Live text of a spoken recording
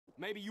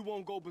Maybe you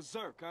won't go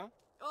berserk, huh?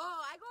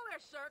 Oh, I go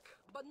berserk,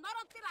 but not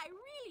until I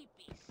really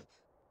pissed.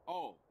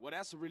 Oh, well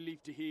that's a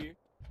relief to hear.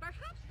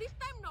 Perhaps this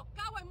time no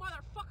cowboy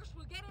motherfuckers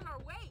will get in our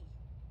way.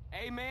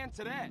 Amen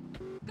to that.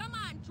 Come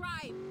on,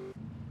 drive.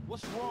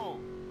 What's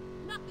wrong?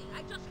 Nothing,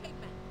 I just hate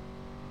men.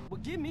 Well,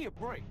 give me a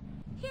break.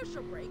 Here's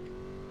your break.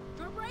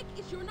 Your break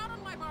is you're not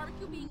on my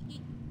barbecue being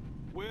eaten.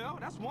 Well,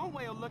 that's one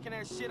way of looking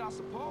at shit, I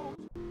suppose.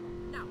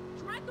 Now,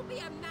 try to be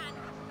a man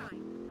this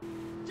time.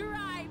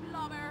 Drive,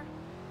 lover.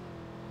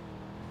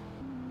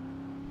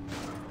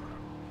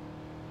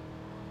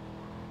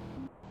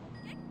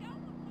 Get down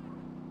the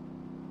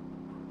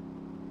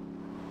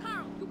car.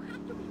 Carl, you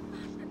have to be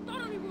fast and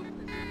totally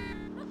ruthless.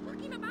 Not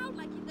fucking about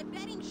like in the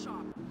betting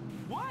shop.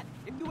 What?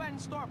 If you hadn't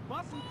started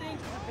busting things,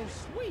 it would have been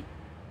sweet.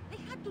 They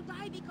had to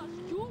die because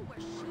you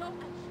were slow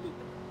and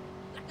stupid.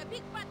 Like a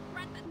big fat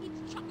brat that eats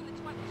chocolates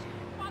while his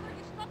father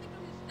gets nothing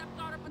from his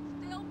stepdaughter but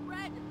stale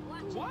bread and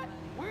lunch. What?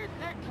 Where'd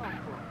that come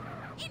from?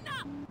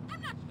 Enough!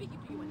 I'm not speaking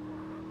to you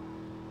anymore.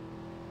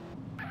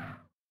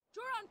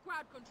 You're on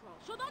crowd control,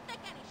 so don't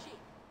take any shit.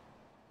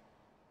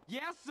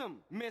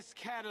 Yes'm, Miss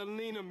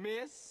Catalina,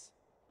 miss.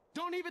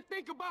 Don't even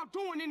think about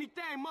doing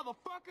anything,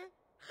 motherfucker.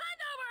 Hand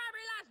over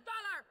every last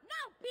dollar!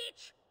 Now,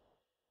 bitch!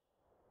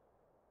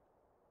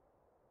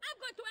 I'm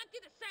going to empty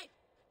the safe.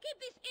 Keep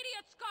these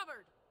idiots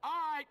covered. All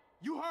right,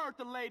 you heard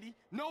the lady.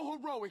 No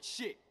heroic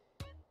shit.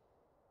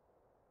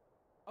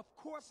 Of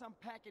course I'm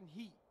packing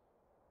heat.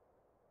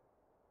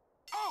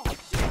 Oh,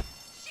 shit!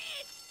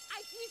 Shit!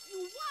 I give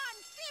you one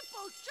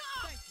simple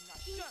job!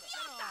 Shut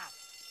up!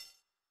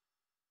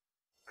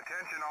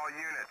 Attention all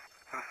units.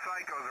 Some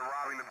psychos are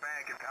robbing the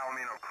bank at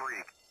Palomino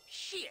Creek.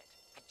 Shit!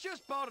 I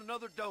just bought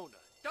another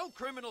donut. Don't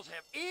criminals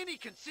have any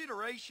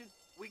consideration?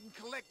 We can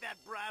collect that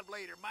bribe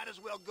later. Might as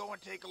well go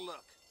and take a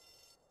look.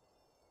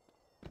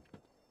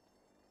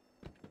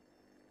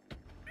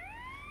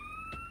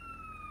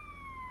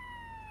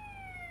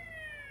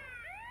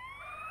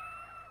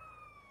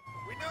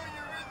 We know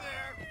you're in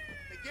there.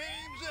 The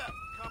game's up.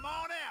 Come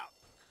on out.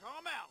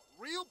 Come out.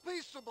 Real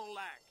peaceable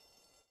like.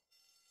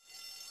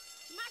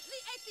 Smash the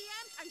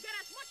ATMs and get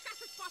as much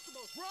cash as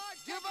possible. Run!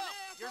 Give up!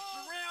 You're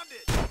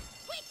surrounded!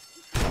 Quick!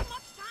 We have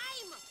much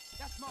time!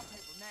 That's my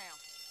paper now.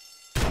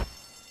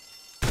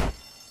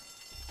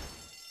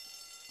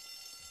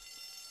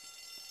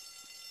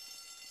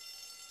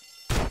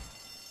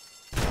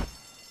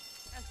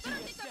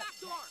 Better take the back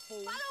door!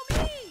 Follow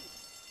me!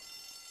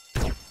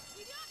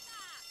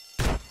 Idiota!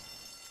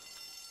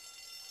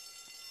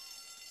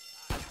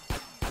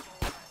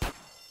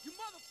 You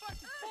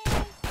motherfucking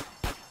fool!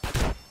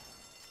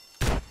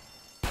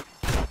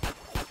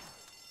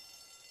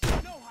 You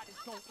know how this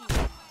gon'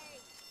 end.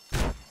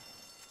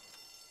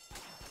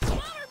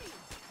 Cover me!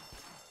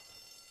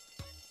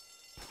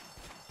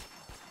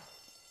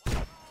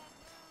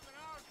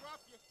 I'll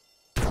drop you.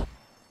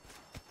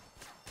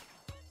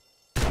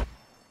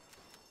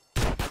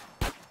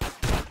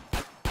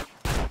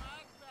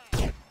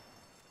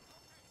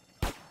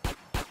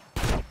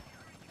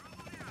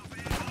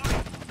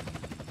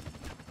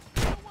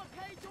 No one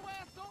paid your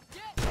ass off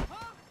yet,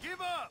 huh?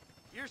 Give up!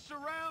 You're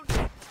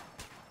surrounded!